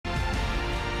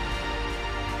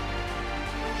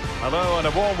Hello and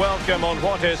a warm welcome on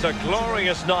what is a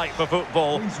glorious night for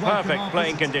football. Perfect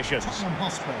playing conditions.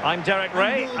 I'm Derek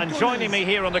Ray, and joining me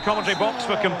here on the commentary box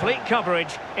for complete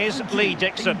coverage is Lee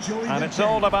Dixon. And it's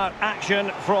all about action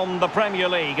from the Premier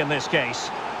League in this case.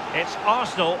 It's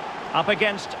Arsenal up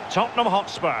against Tottenham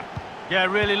Hotspur. Yeah,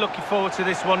 really looking forward to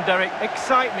this one, Derek.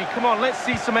 Excite me. Come on, let's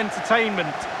see some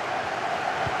entertainment.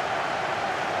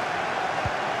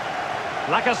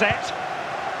 Lacazette.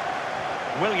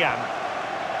 Willian.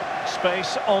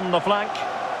 Space on the flank.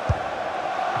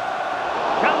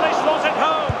 Can they slot it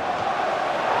home?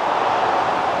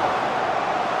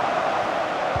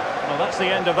 Well, that's the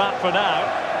end of that for now.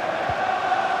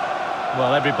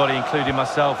 Well, everybody, including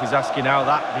myself, is asking how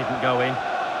that didn't go in.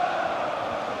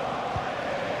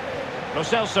 Lo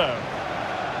Celso.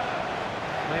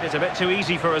 Made it a bit too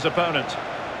easy for his opponent.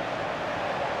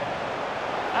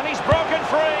 And he's broken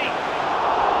free.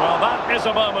 Well, that is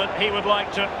a moment he would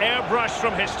like to airbrush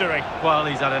from history. Well,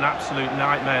 he's had an absolute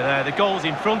nightmare there. The goal's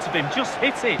in front of him, just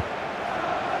hit it.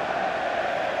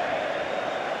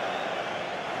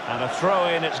 And a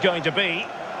throw-in it's going to be.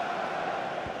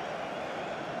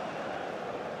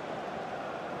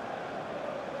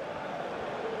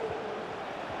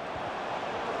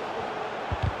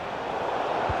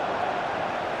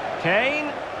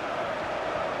 Kane.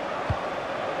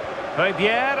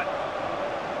 Rivière.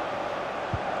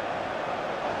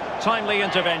 Timely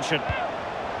intervention.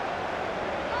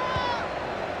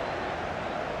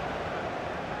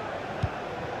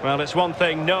 Well, it's one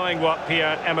thing knowing what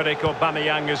Pierre-Emerick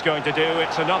Aubameyang is going to do.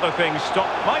 It's another thing stop.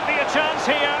 Might be a chance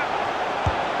here.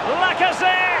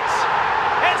 Lacazette!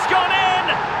 It's gone in!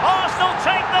 Arsenal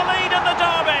take the lead in the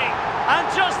derby. And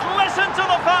just listen to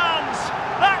the fans.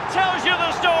 That tells you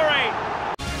the story.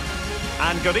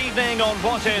 And good evening on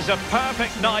what is a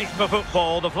perfect night for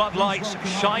football. The floodlights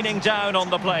shining down on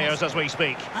the players as we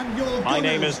speak. My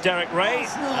name is Derek Ray,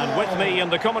 and with me in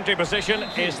the commentary position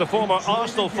is the former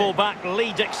Arsenal fullback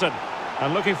Lee Dixon.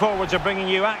 And looking forward to bringing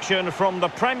you action from the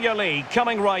Premier League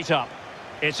coming right up.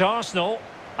 It's Arsenal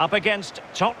up against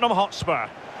Tottenham Hotspur.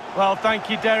 Well, thank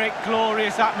you, Derek.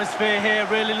 Glorious atmosphere here.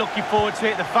 Really looking forward to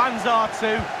it. The fans are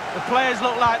too. The players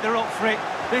look like they're up for it.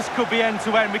 This could be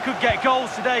end-to-end. We could get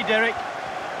goals today, Derek.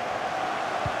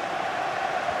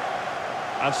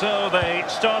 And so the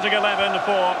starting 11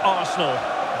 for Arsenal.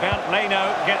 Bernd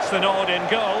Leno gets the nod in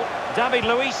goal. David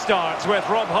Luiz starts with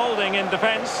Rob Holding in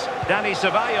defence. Dani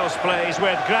Ceballos plays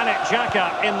with Granit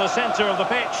Xhaka in the centre of the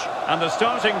pitch. And the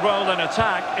starting role in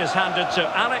attack is handed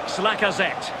to Alex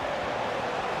Lacazette.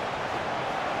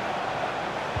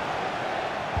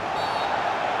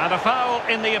 And a foul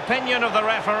in the opinion of the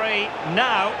referee.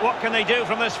 Now, what can they do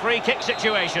from this free kick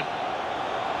situation?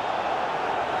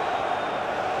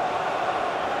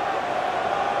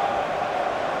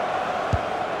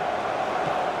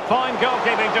 Fine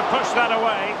goalkeeping to push that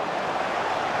away.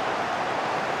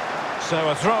 So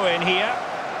a throw in here.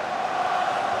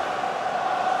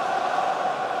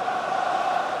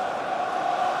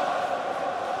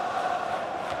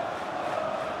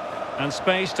 And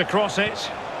space to cross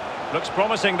it. Looks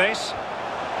promising, this.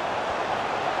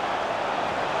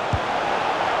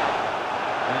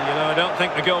 And, you know, I don't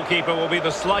think the goalkeeper will be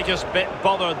the slightest bit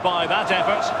bothered by that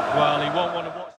effort. Well, he won't want to watch.